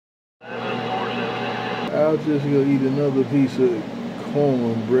I'll just go eat another piece of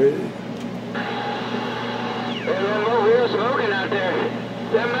cornbread. There's that Mobile smoking out there.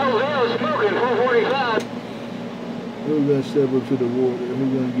 That Mobile smoking, 445. Who's gonna step up to the water?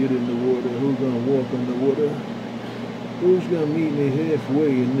 Who's gonna get in the water? Who's gonna walk on the water? Who's gonna meet me halfway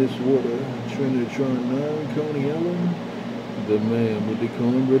in this water? Trinitron9, Coney Island, the man with the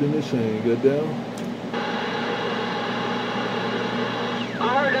cornbread in his hand. Got down? I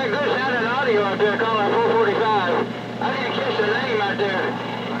heard that good sounding audio out there calling 445. I didn't catch the name out there.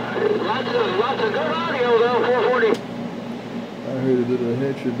 Lots of good audio though, 440. I heard a little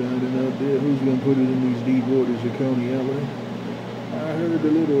heterodyne out there. Who's gonna put it in these deep waters of Coney Island? I heard a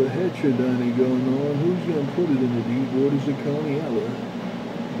little heterodyne going on. Who's gonna put it in the deep waters of Coney Island?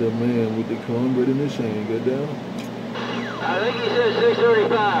 The man with the cornbread in his hand. Got down? I think he said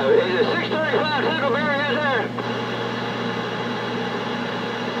 635. Is it 635 Tackleberry is there?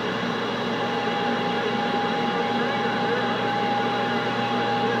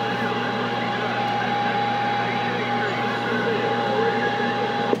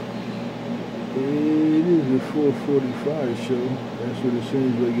 It is a 445 show. That's what it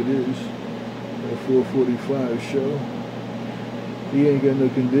seems like it is. A 445 show. He ain't got no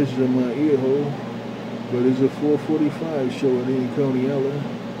conditions on my ear hole, but it's a 445 show in Coney Island.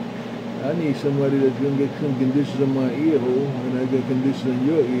 I need somebody that's gonna get some conditions on my ear hole, and I got conditions on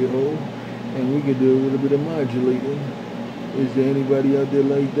your ear hole, and we can do a little bit of modulating. Is there anybody out there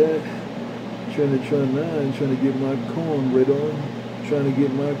like that? Trinitron9 trying to get my cornbread on. Trying to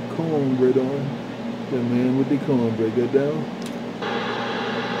get my cornbread on. The man with the cornbread. Got down?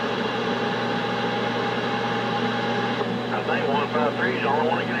 I think 153 is the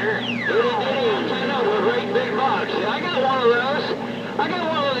only one I can hear. Itty bitty antenna with a great big box. I got one of those. I got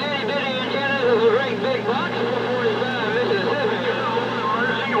one of those itty bitty antennas with a great big box. 445 Mississippi.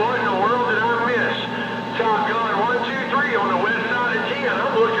 Mercy, what in the world did I miss? TopGun123 on the west side of 10.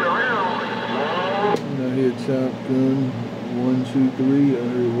 I'm looking around. I hear TopGun123. I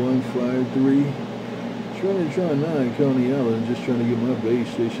heard 153. Trinitron9, Coney Island, just trying to get my base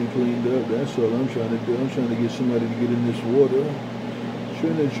station cleaned up. That's all I'm trying to do. I'm trying to get somebody to get in this water.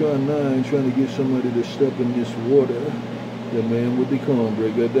 Trinitron9 trying to get somebody to step in this water. The man with the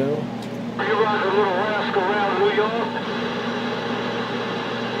cornbread. Got down? You ride a little rascal around New York?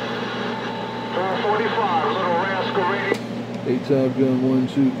 445, little rascal radio. Hey,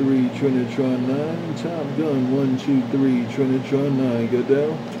 TopGun123, Trinitron9. TopGun123, Trinitron9. Got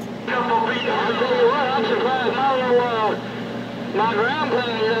down? I'll tell you what, I'm surprised my ground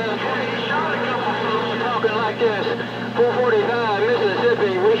plane shot a couple folks talking like this. 445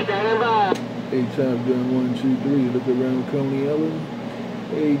 Mississippi, we standing by. Hey, TopGun123, look around Coney Island.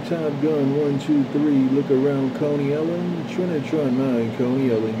 Hey, TopGun123, look around Coney Island. Trinitron9,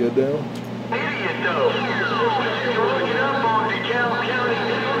 Coney Island. Got down? Idiot though. You're looking up on DeKalb County.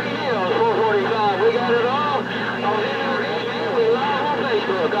 445, we got it all. We live on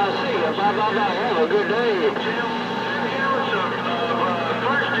Facebook. I see you. Bye bye bye. Have a good day.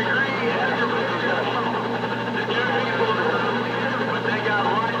 First degree the two people but they got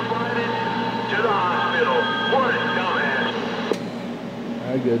life flighted to the hospital. What a dumbass.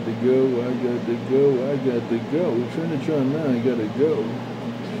 I got to go. I got to go. I got to go. Trinitron9 got to go.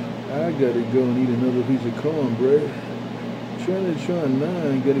 I got to go and eat another piece of cornbread.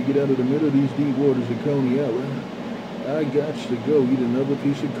 Trinitron9 got to get out of the middle of these deep waters of Coney Island. I got to go eat another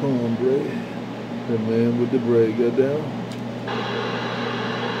piece of cornbread. The man with the bread. Got down?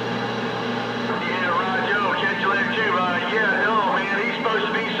 Yeah, Roger, catch you later too. Yeah, no, man, he's supposed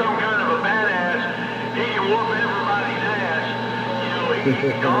to be some kind of a badass. He can whoop everybody's ass.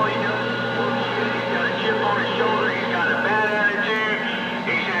 You know, all he does is he's got a chip on his shoulder. He's got a bad attitude.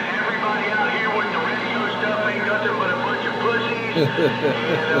 He says everybody out here with the radio stuff ain't nothing but a bunch of pussies.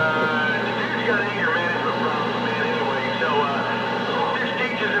 And the dude's got anger management problems, man, anyway. So this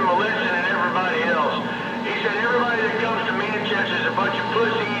teaches him a lesson and everybody else. He said everybody that comes to Manchester is a bunch of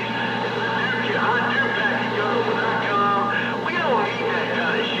pussies. I do pack and go when I come. We don't need that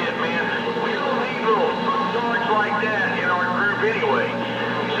kind of shit, man. We don't need little darts like that in our group anyway.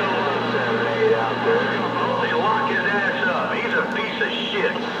 So they lock his ass up. He's a piece of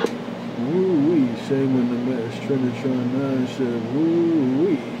shit. Woo-wee, shame on the mess. Trinitron9 said,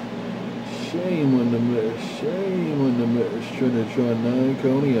 woo-wee. Shame on the mess. Shame on the mess. Trinitron9,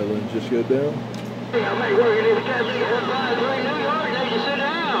 Coney Island. Just got down? Hey, I may work in this cafe at 153 New York. They just sit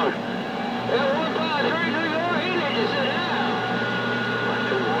down. At 153 New York, he needs to sit down.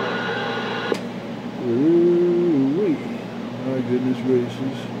 Woo-wee. My goodness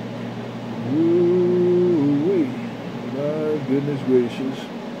gracious. Woo-wee. My goodness gracious.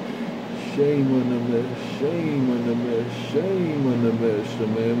 Shame on the mess, shame on the mess, shame on the mess. The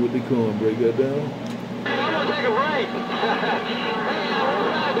man with the cornbread got down. I'm gonna take a break. Hey, all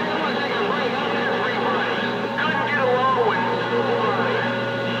right, I'm gonna take a break. I'm everybody. Couldn't get along with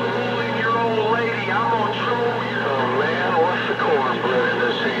your old lady. I'm on trouble. Oh man, what's the cornbread in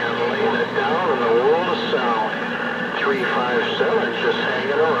this hand? Laying it down in the world of sound. 357 just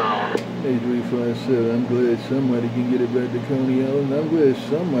hanging around. Hey, 357, I'm glad somebody can get it back to Coney Island. I'm glad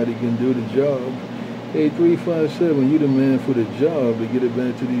somebody can do the job. Hey, 357, you the man for the job to get it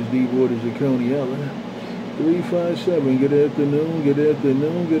back to these deep waters of Coney Island. 357, good afternoon, good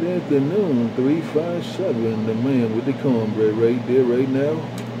afternoon, good afternoon. 357, the man with the cornbread right there, right now.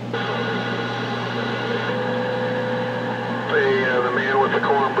 The man with the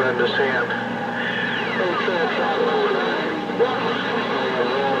cornbread in his hand.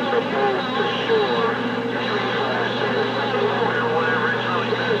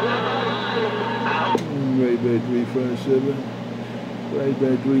 Right back 357. Right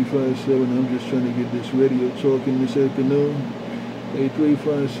back 357. I'm just trying to get this radio talking this afternoon. Hey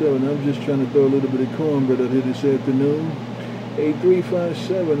 357, I'm just trying to throw a little bit of cornbread out here this afternoon. Hey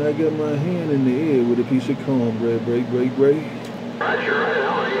 357, I got my hand in the air with a piece of cornbread. Break, break, break. Roger, right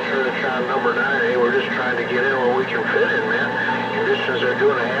on. Trinitron number 9. Hey, we're just trying to get in where we can fit in, man. Conditions are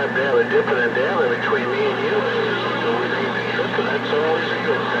doing a half dab, a dipping and dabbing between me and you. So we made the trip, and that's always a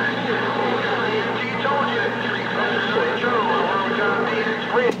good thing.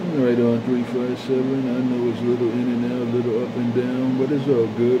 Right on 357. I know it's a little in and out, a little up and down, but it's all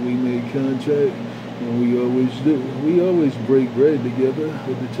good. We made contact, and we always do. We always break bread together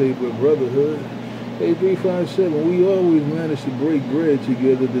at the table of brotherhood. Hey 357, we always manage to break bread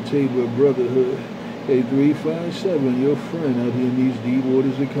together at the table of brotherhood. Hey 357, your friend out here in these deep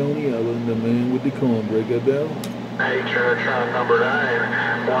waters of Coney Island, the man with the cornbread got down. Hey, Trinitron number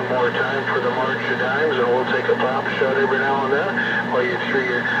 9, one more time for the March of Dimes, and we'll take a pop shot every now and then. While you threw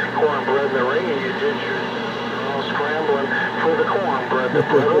your cornbread in the ring, and you did your scrambling for the cornbread, the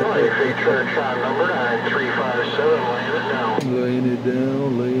bread of life. Hey, Trinitron number 9, 357, laying it down. Laying it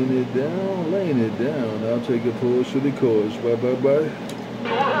down, laying it down, laying it down. I'll take a pause for the cause. Bye, bye, bye.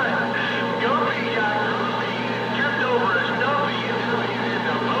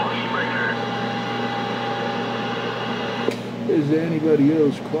 Is there anybody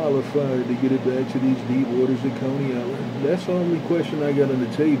else qualified to get it back to these deep waters of Coney Island? That's the only question I got on the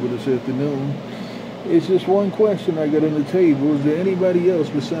table this afternoon. It's just one question I got on the table. Is there anybody else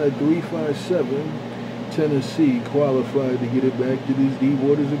besides 357 Tennessee qualified to get it back to these deep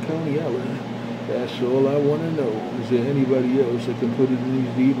waters of Coney Island? That's all I want to know. Is there anybody else that can put it in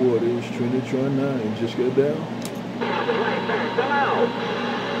these deep waters? Trinitron9 just got down.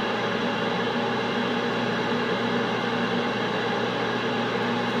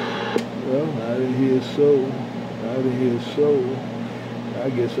 Well, I didn't hear so. I didn't hear so. I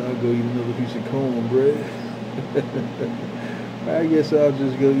guess I'll go eat another piece of cornbread. I guess I'll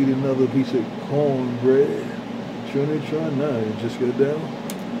just go eat another piece of cornbread. Trinitron9 just got down.